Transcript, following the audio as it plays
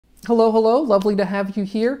Hello, hello, lovely to have you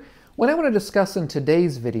here. What I want to discuss in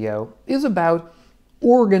today's video is about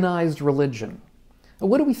organized religion.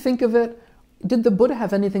 What do we think of it? Did the Buddha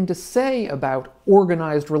have anything to say about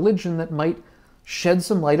organized religion that might shed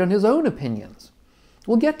some light on his own opinions?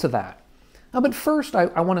 We'll get to that. But first,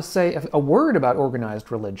 I want to say a word about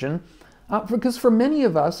organized religion, because for many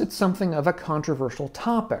of us, it's something of a controversial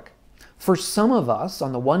topic. For some of us,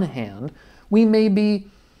 on the one hand, we may be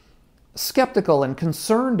skeptical and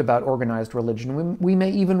concerned about organized religion. We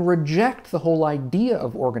may even reject the whole idea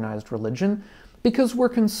of organized religion because we're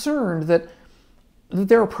concerned that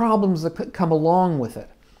there are problems that come along with it.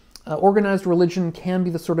 Organized religion can be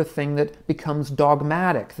the sort of thing that becomes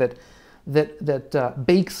dogmatic, that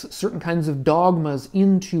bakes certain kinds of dogmas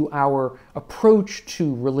into our approach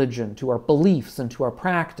to religion, to our beliefs, and to our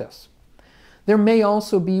practice. There may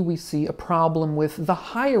also be, we see, a problem with the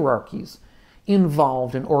hierarchies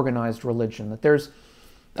involved in organized religion, that there's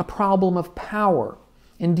a problem of power,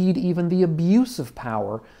 indeed even the abuse of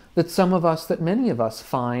power that many of us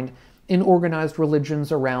find in organized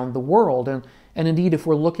religions around the world. And indeed, if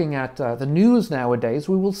we're looking at the news nowadays,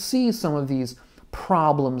 we will see some of these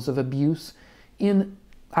problems of abuse in,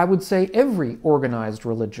 I would say, every organized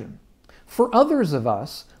religion. For others of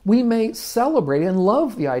us, we may celebrate and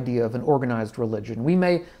love the idea of an organized religion. We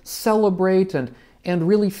may celebrate and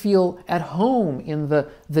really feel at home in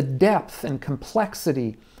the depth and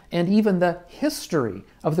complexity and even the history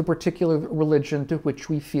of the particular religion to which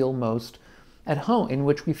we feel most at home, in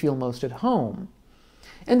which we feel most at home.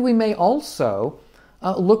 And we may also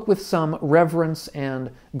look with some reverence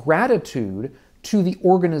and gratitude to the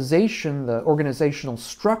organization, the organizational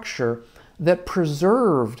structure that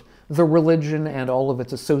preserved the religion and all of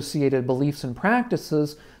its associated beliefs and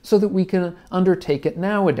practices so that we can undertake it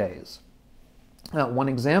nowadays. One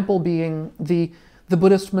example being the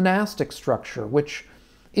Buddhist monastic structure, which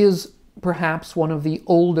is perhaps one of the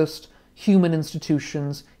oldest human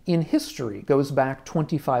institutions in history. It goes back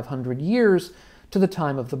 2,500 years to the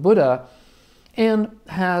time of the Buddha, and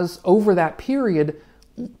has, over that period,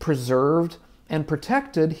 preserved and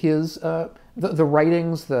protected his the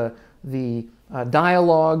writings, the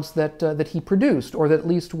dialogues that he produced, or that at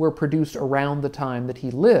least were produced around the time that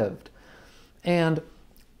he lived. And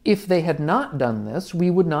if they had not done this, we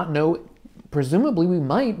would not know, presumably we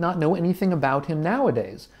might not know anything about him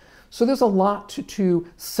nowadays. So there's a lot to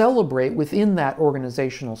celebrate within that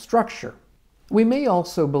organizational structure. We may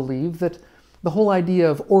also believe that the whole idea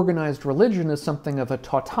of organized religion is something of a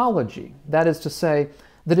tautology. That is to say,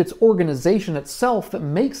 that it's organization itself that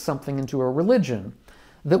makes something into a religion.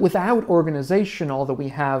 That without organization, all that we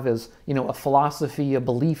have is, a philosophy, a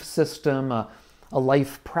belief system, a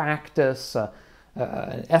life practice,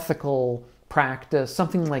 an ethical practice,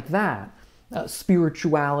 something like that.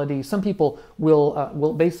 Spirituality. Some people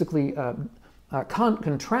will basically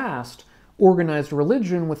contrast organized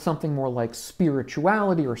religion with something more like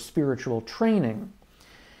spirituality or spiritual training.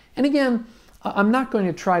 And again, I'm not going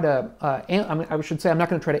to try to. I should say I'm not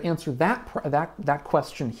going to try to answer that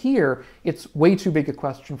question here. It's way too big a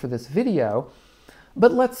question for this video.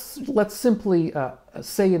 But let's simply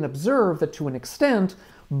say and observe that to an extent,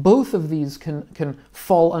 both of these can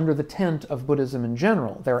fall under the tent of Buddhism in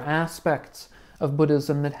general. There are aspects of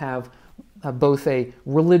Buddhism that have both a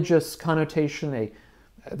religious connotation,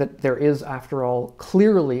 that there is, after all,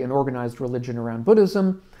 clearly an organized religion around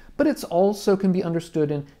Buddhism, but it's also can be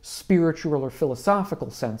understood in spiritual or philosophical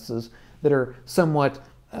senses that are somewhat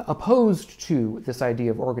opposed to this idea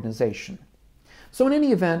of organization. So in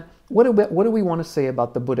any event, what do we want to say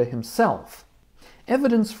about the Buddha himself?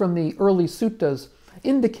 Evidence from the early suttas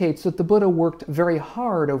indicates that the Buddha worked very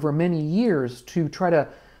hard over many years to try to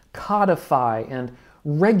codify and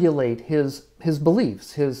regulate his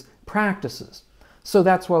beliefs, his practices. So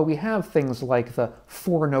that's why we have things like the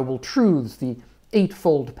Four Noble Truths, the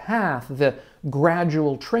Eightfold Path, the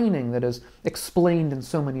gradual training that is explained in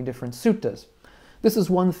so many different suttas. This is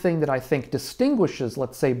one thing that I think distinguishes,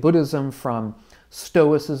 let's say, Buddhism from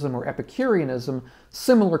Stoicism or Epicureanism,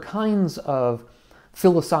 similar kinds of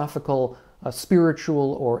philosophical,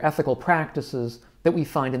 spiritual, or ethical practices that we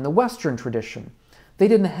find in the Western tradition. They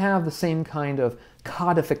didn't have the same kind of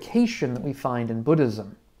codification that we find in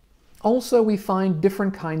Buddhism. Also, we find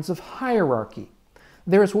different kinds of hierarchy.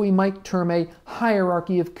 There's what we might term a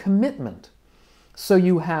hierarchy of commitment. So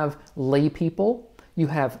you have lay people, you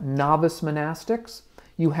have novice monastics,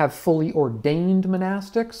 you have fully ordained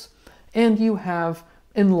monastics, and you have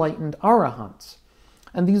enlightened arahants.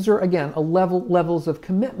 And these are, again, levels of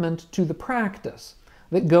commitment to the practice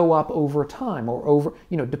that go up over time, or over,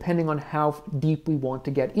 depending on how deep we want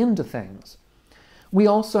to get into things. We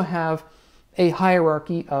also have a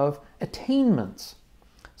hierarchy of attainments.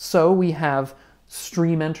 So we have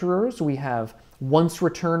stream enterers, we have once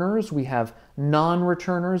returners, we have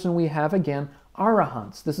non-returners, and we have, again,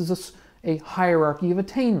 arahants. This is a hierarchy of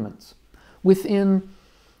attainments. Within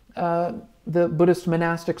the Buddhist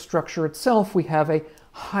monastic structure itself, we have a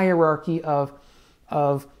hierarchy of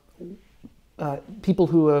people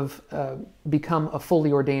who have become a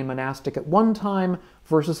fully ordained monastic at one time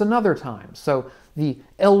versus another time. So the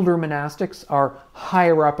elder monastics are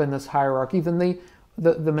higher up in this hierarchy than the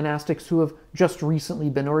monastics who have just recently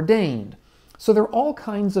been ordained. So there are all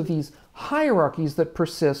kinds of these hierarchies that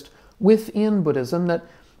persist within Buddhism that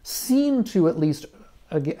seem to, at least,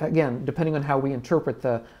 again, depending on how we interpret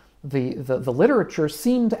the literature,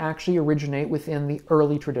 seem to actually originate within the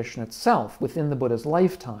early tradition itself, within the Buddha's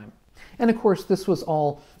lifetime. And of course, this was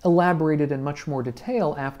all elaborated in much more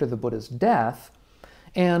detail after the Buddha's death,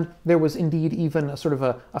 and there was indeed even a sort of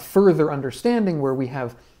a further understanding where we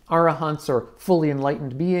have arahants, or fully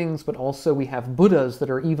enlightened beings, but also we have Buddhas that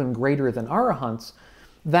are even greater than arahants.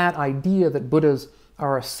 That idea that Buddhas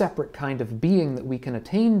are a separate kind of being that we can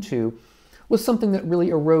attain to was something that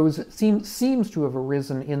really arose, seems to have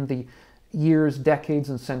arisen in the years, decades,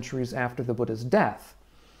 and centuries after the Buddha's death.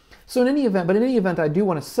 So in any event, I do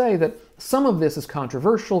want to say that some of this is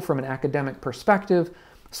controversial from an academic perspective.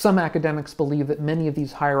 Some academics believe that many of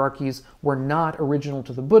these hierarchies were not original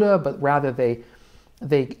to the Buddha, but rather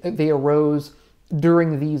they arose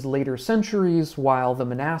during these later centuries while the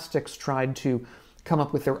monastics tried to come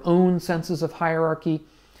up with their own senses of hierarchy.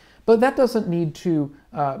 But that doesn't need to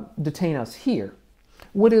detain us here.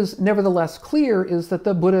 What is nevertheless clear is that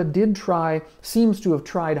the Buddha seems to have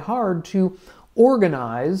tried hard to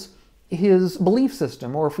organize his belief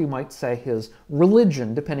system, or if we might say his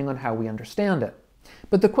religion, depending on how we understand it.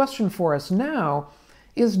 But the question for us now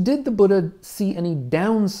is, did the Buddha see any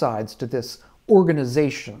downsides to this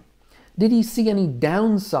organization? Did he see any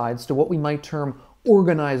downsides to what we might term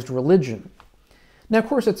organized religion? Now, of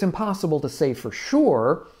course, it's impossible to say for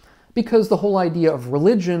sure, because the whole idea of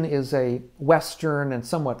religion is a Western and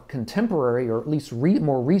somewhat contemporary, or at least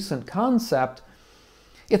more recent concept.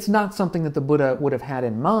 It's not something that the Buddha would have had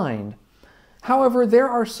in mind. However, there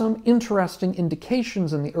are some interesting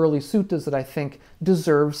indications in the early suttas that I think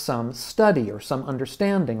deserve some study or some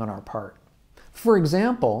understanding on our part. For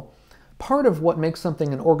example, part of what makes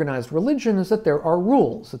something an organized religion is that there are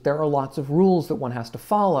rules, that there are lots of rules that one has to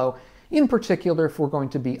follow, in particular if we're going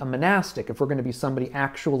to be a monastic, if we're going to be somebody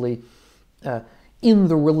actually in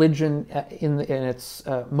the religion in its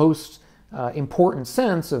most important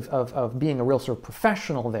sense of being a real sort of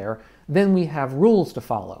professional there, then we have rules to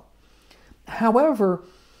follow. However,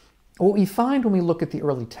 what we find when we look at the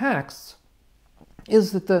early texts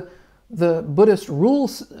is that the Buddhist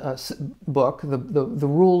rules book, the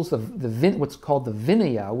rules of what's called the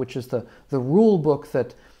Vinaya, which is the rule book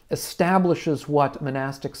that establishes what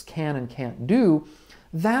monastics can and can't do,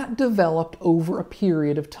 that developed over a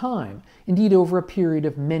period of time, indeed over a period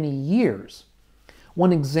of many years.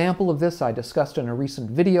 One example of this I discussed in a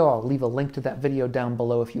recent video. I'll leave a link to that video down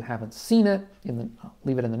below if you haven't seen it. I'll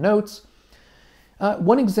leave it in the notes.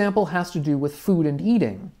 One example has to do with food and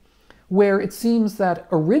eating, where it seems that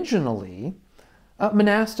originally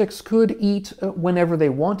monastics could eat whenever they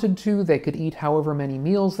wanted to. They could eat however many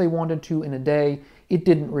meals they wanted to in a day. It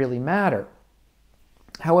didn't really matter.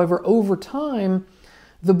 However, over time,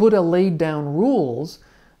 the Buddha laid down rules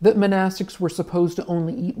that monastics were supposed to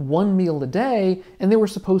only eat one meal a day, and they were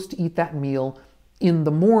supposed to eat that meal in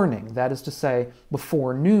the morning, that is to say,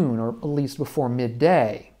 before noon, or at least before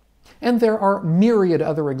midday. And there are myriad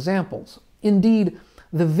other examples. Indeed,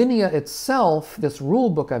 the Vinaya itself, this rule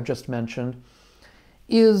book I've just mentioned,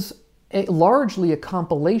 is largely a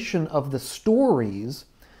compilation of the stories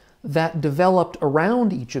that developed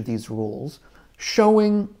around each of these rules,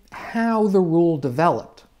 showing how the rule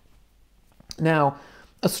developed. Now,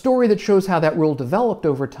 a story that shows how that rule developed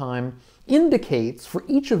over time indicates for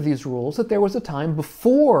each of these rules that there was a time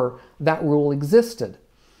before that rule existed,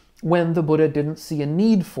 when the Buddha didn't see a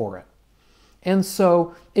need for it. And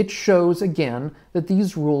so it shows again that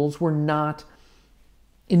these rules were not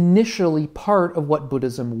initially part of what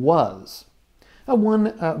Buddhism was.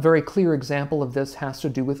 One very clear example of this has to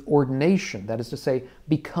do with ordination, that is to say,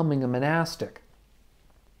 becoming a monastic.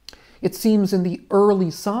 It seems in the early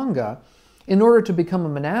Sangha, in order to become a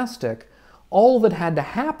monastic, all that had to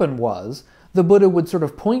happen was the Buddha would sort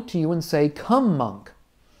of point to you and say, "Come, monk."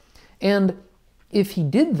 And if he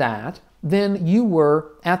did that, then you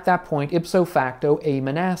were, at that point, ipso facto, a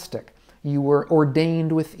monastic. You were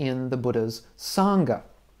ordained within the Buddha's Sangha.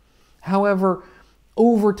 However,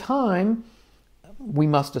 over time, we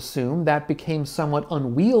must assume, that became somewhat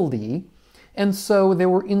unwieldy, and so there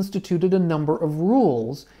were instituted a number of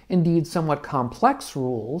rules, indeed somewhat complex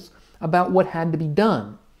rules, about what had to be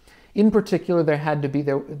done. In particular,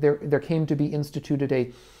 there came to be instituted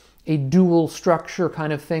a dual structure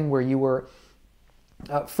kind of thing where you were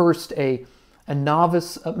first a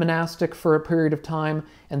novice monastic for a period of time,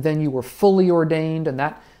 and then you were fully ordained, and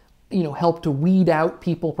that helped to weed out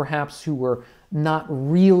people perhaps who were not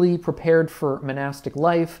really prepared for monastic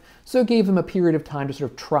life, so it gave them a period of time to sort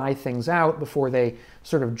of try things out before they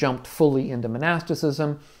sort of jumped fully into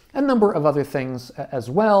monasticism, a number of other things as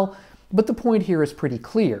well, but the point here is pretty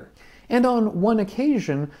clear. And on one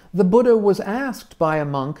occasion, the Buddha was asked by a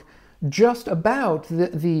monk just about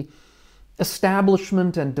the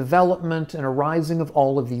establishment and development and arising of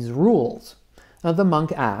all of these rules. Now, the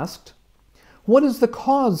monk asked, "What is the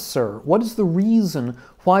cause, sir? What is the reason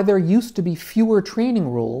why there used to be fewer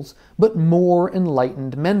training rules, but more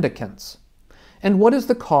enlightened mendicants? And what is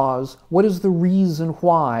the cause, what is the reason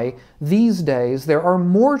why these days there are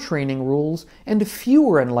more training rules and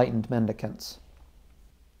fewer enlightened mendicants?"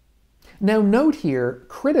 Now note here,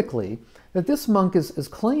 critically, that this monk is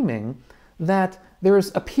claiming that there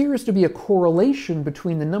appears to be a correlation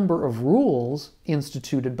between the number of rules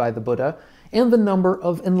instituted by the Buddha and the number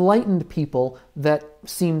of enlightened people that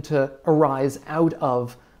seem to arise out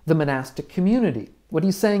of the monastic community. What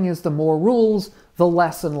he's saying is the more rules, the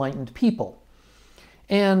less enlightened people.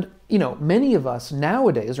 And, many of us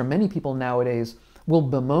nowadays, or many people nowadays, will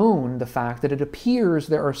bemoan the fact that it appears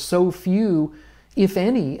there are so few, if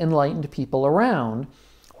any, enlightened people around,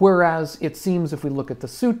 whereas it seems if we look at the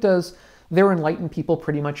suttas, there are enlightened people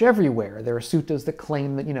pretty much everywhere. There are suttas that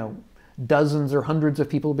claim that, dozens or hundreds of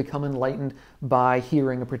people become enlightened by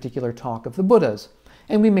hearing a particular talk of the Buddha's.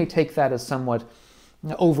 And we may take that as somewhat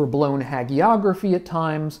overblown hagiography at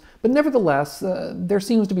times, but nevertheless, there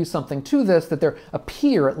seems to be something to this, that there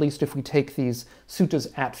appear, at least if we take these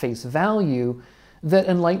suttas at face value, that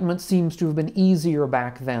enlightenment seems to have been easier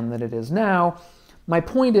back then than it is now. My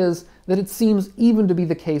point is that it seems even to be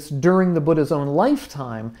the case during the Buddha's own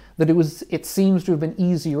lifetime that it seems to have been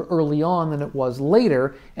easier early on than it was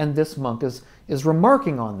later, and this monk is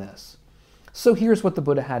remarking on this. So here's what the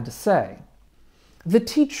Buddha had to say. The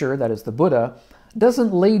teacher, that is the Buddha,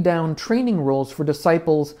 doesn't lay down training rules for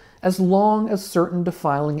disciples as long as certain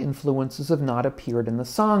defiling influences have not appeared in the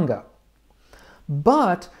Sangha.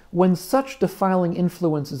 But when such defiling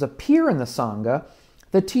influences appear in the Sangha,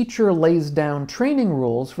 the teacher lays down training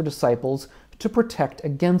rules for disciples to protect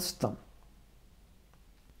against them.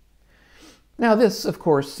 Now this, of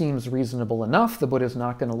course, seems reasonable enough. The Buddha is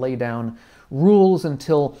not going to lay down rules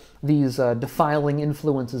until these defiling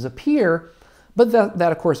influences appear, but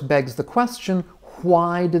that, of course, begs the question,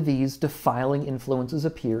 why do these defiling influences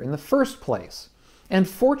appear in the first place? And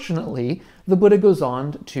fortunately, the Buddha goes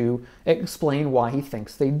on to explain why he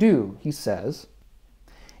thinks they do. He says,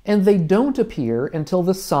 "And they don't appear until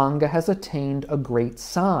the Sangha has attained a great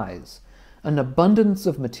size, an abundance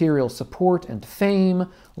of material support and fame,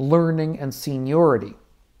 learning and seniority."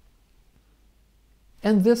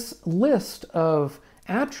 And this list of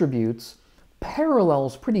attributes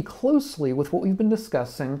parallels pretty closely with what we've been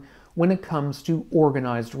discussing when it comes to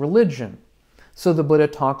organized religion. So the Buddha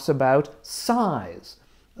talks about size.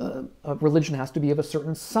 A religion has to be of a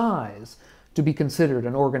certain size to be considered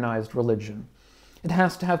an organized religion. It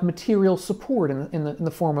has to have material support in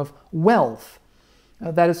the form of wealth.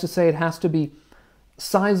 That is to say, it has to be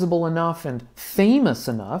sizable enough and famous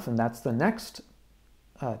enough, and that's the next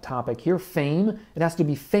topic here, fame. It has to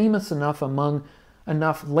be famous enough among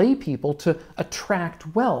enough lay people to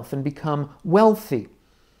attract wealth and become wealthy.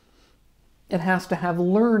 It has to have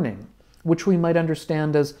learning, which we might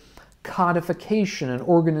understand as codification and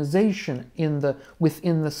organization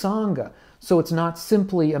within the Sangha. So it's not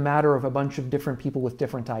simply a matter of a bunch of different people with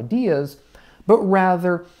different ideas, but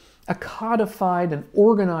rather a codified and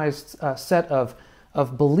organized set of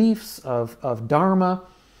beliefs, of Dharma,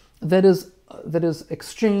 that is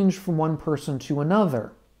exchanged from one person to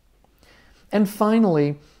another. And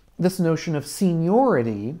finally, this notion of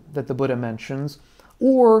seniority that the Buddha mentions,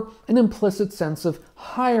 or an implicit sense of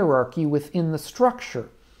hierarchy within the structure,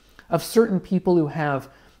 of certain people who have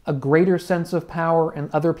a greater sense of power and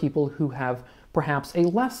other people who have perhaps a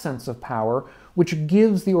less sense of power, which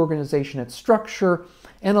gives the organization its structure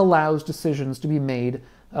and allows decisions to be made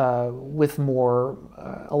with more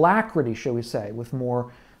alacrity, shall we say, with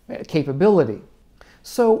more capability.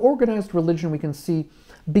 So organized religion, we can see,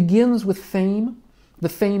 begins with fame. The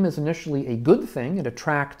fame is initially a good thing. It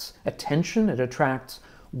attracts attention, it attracts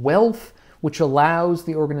wealth, which allows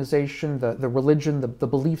the organization, the religion, the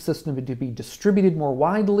belief system to be distributed more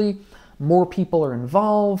widely. More people are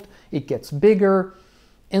involved, it gets bigger,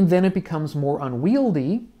 and then it becomes more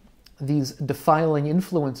unwieldy. These defiling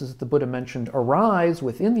influences that the Buddha mentioned arise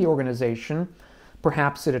within the organization.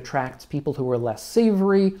 Perhaps it attracts people who are less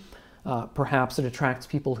savory. Perhaps it attracts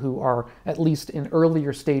people who are at least in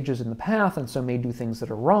earlier stages in the path and so may do things that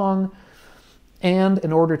are wrong. And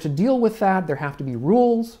in order to deal with that, there have to be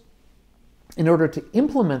rules. In order to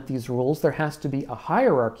implement these rules, there has to be a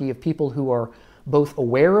hierarchy of people who are both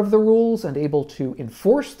aware of the rules and able to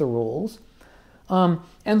enforce the rules.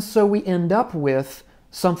 And so we end up with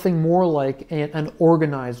something more like an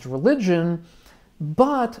organized religion,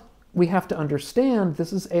 but we have to understand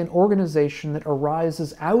this is an organization that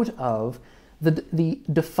arises out of the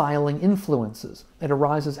defiling influences. It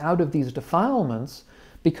arises out of these defilements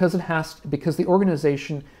because the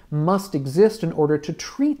organization must exist in order to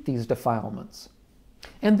treat these defilements.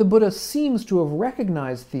 And the Buddha seems to have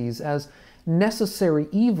recognized these as necessary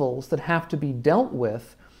evils that have to be dealt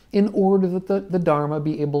with in order that the Dharma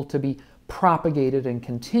be able to be propagated and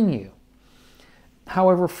continue.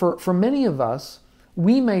 However, for many of us,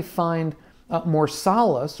 we may find more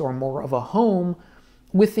solace or more of a home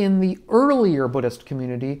within the earlier Buddhist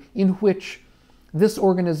community in which this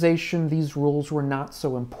organization, these rules were not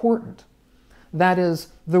so important. That is,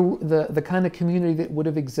 the kind of community that would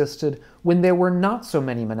have existed when there were not so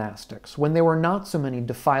many monastics, when there were not so many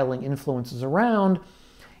defiling influences around,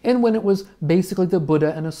 and when it was basically the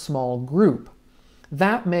Buddha and a small group.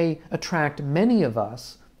 That may attract many of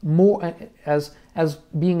us more as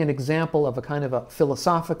being an example of a kind of a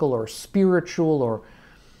philosophical or spiritual or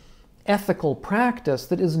ethical practice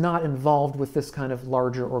that is not involved with this kind of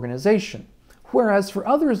larger organization. Whereas for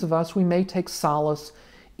others of us, we may take solace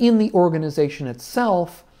in the organization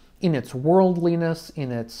itself, in its worldliness,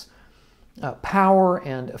 in its power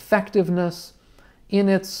and effectiveness, in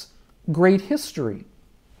its great history.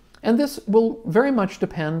 And this will very much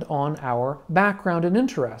depend on our background and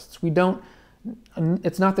interests.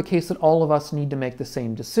 It's not the case that all of us need to make the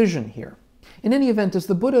same decision here. In any event, does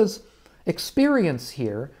the Buddha's experience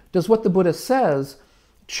here, does what the Buddha says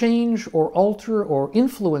change or alter or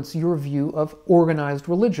influence your view of organized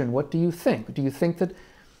religion? What do you think? Do you think that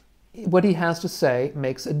what he has to say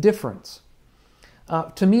makes a difference?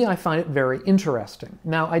 To me, I find it very interesting.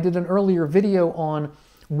 Now, I did an earlier video on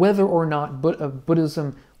whether or not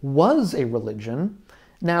Buddhism was a religion.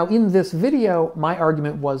 Now, in this video, my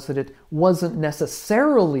argument was that it wasn't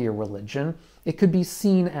necessarily a religion. It could be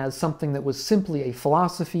seen as something that was simply a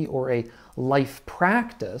philosophy or a life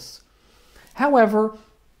practice. However,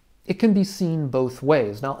 it can be seen both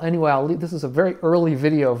ways. Now, anyway, this is a very early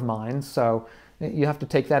video of mine, so you have to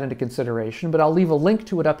take that into consideration, but I'll leave a link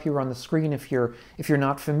to it up here on the screen if you're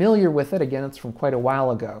not familiar with it. Again, it's from quite a while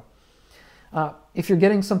ago. If you're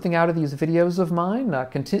getting something out of these videos of mine,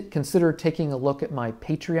 consider taking a look at my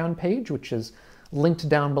Patreon page, which is linked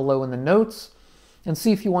down below in the notes, and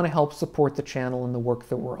see if you want to help support the channel and the work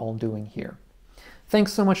that we're all doing here.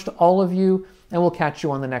 Thanks so much to all of you, and we'll catch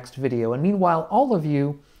you on the next video. And meanwhile, all of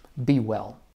you, be well.